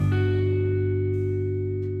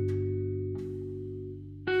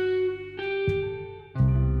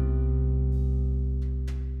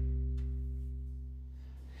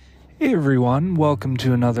Hey everyone, welcome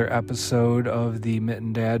to another episode of the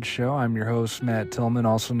Mitten Dad Show. I'm your host, Matt Tillman,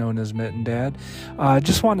 also known as Mitten Dad. I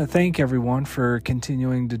just want to thank everyone for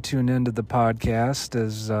continuing to tune into the podcast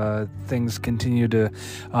as things continue to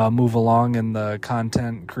move along in the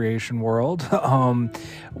content creation world.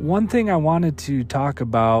 One thing I wanted to talk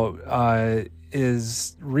about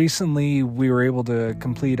is recently we were able to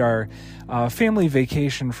complete our family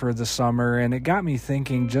vacation for the summer, and it got me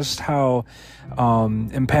thinking just how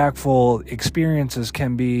impactful experiences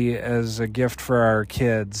can be as a gift for our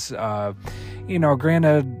kids.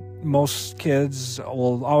 Granted, most kids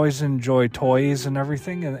will always enjoy toys and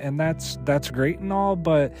everything, and that's great and all,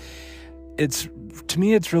 but to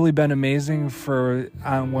me, it's really been amazing for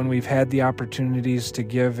when we've had the opportunities to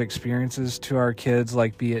give experiences to our kids,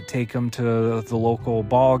 like be it take them to the local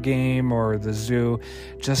ball game or the zoo,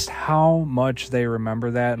 just how much they remember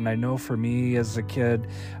that. And I know for me as a kid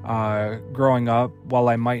growing up, while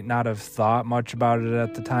I might not have thought much about it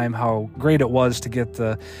at the time, how great it was to get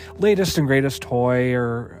the latest and greatest toy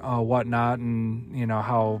or whatnot, and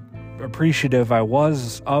how appreciative I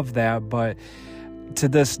was of that. But to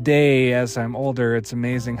this day, as I'm older, it's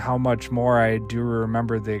amazing how much more I do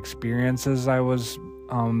remember the experiences I was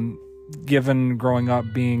given growing up,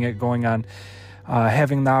 going on,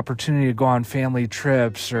 having the opportunity to go on family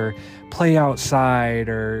trips or play outside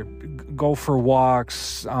or go for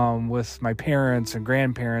walks with my parents and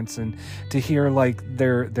grandparents, and to hear like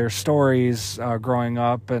their stories growing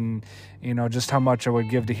up, and just how much I would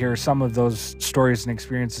give to hear some of those stories and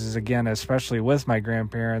experiences again, especially with my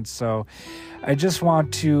grandparents. So I just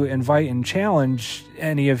want to invite and challenge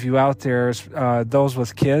any of you out there, those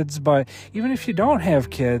with kids, but even if you don't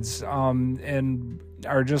have kids and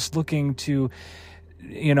are just looking to,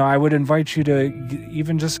 I would invite you to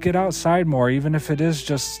even just get outside more, even if it is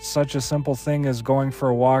just such a simple thing as going for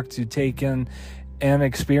a walk to take in an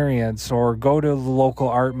experience, or go to the local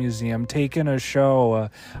art museum, take in a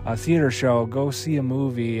show, a theater show, go see a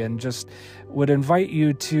movie, and just would invite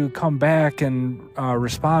you to come back and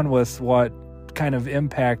respond with what kind of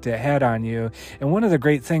impact it had on you. And one of the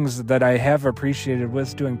great things that I have appreciated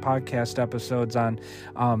with doing podcast episodes on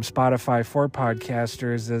Spotify for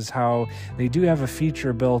podcasters is how they do have a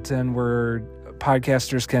feature built in where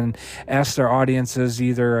podcasters can ask their audiences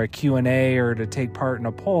either a Q&A or to take part in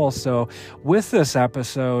a poll. So with this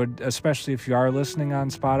episode, especially if you are listening on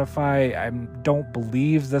Spotify, I don't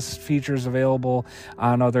believe this feature is available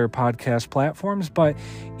on other podcast platforms, but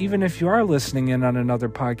even if you are listening in on another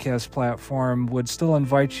podcast platform, would still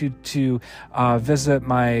invite you to visit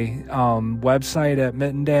my website at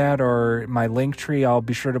Mitten Dad or my link tree. I'll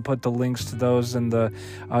be sure to put the links to those in the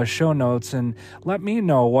show notes, and let me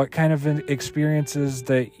know what kind of experiences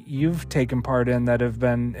that you've taken part in that have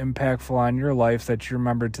been impactful on your life that you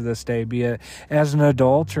remember to this day, be it as an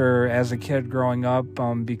adult or as a kid growing up,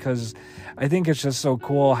 because I think it's just so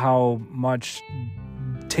cool how much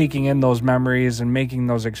taking in those memories and making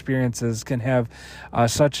those experiences can have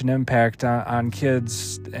such an impact on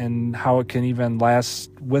kids, and how it can even last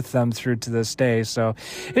with them through to this day. So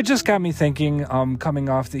it just got me thinking, coming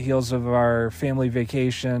off the heels of our family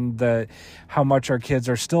vacation, that how much our kids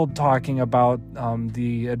are still talking about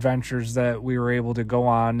the adventures that we were able to go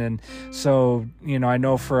on. And so, I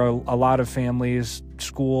know for a lot of families,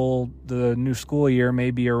 the new school year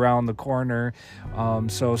may be around the corner.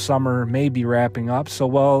 So summer may be wrapping up. So,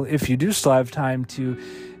 well, if you do still have time to,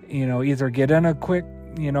 either get in a quick,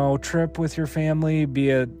 trip with your family, be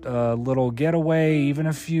it a little getaway, even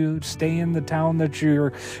if you stay in the town that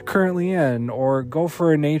you're currently in, or go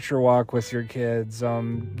for a nature walk with your kids.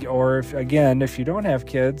 Or if you don't have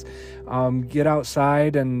kids, get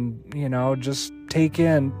outside and, just take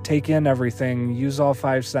in everything, use all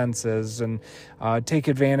five senses, and take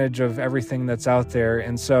advantage of everything that's out there.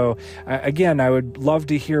 And so, again, I would love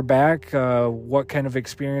to hear back what kind of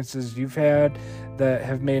experiences you've had that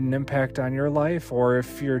have made an impact on your life, or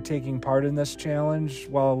if you're taking part in this challenge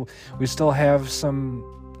while we still have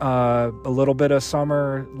a little bit of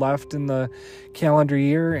summer left in the calendar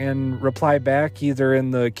year, and reply back either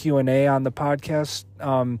in the Q&A on the podcast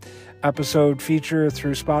episode feature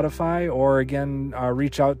through Spotify, or again,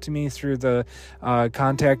 reach out to me through the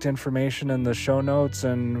contact information in the show notes,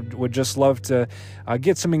 and would just love to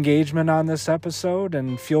get some engagement on this episode,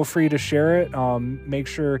 and feel free to share it. Make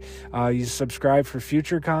sure you subscribe for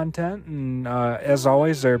future content, and as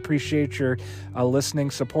always, I appreciate your listening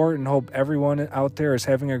support, and hope everyone out there is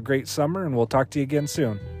having a great summer, and we'll talk to you again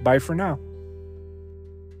soon. Bye for now.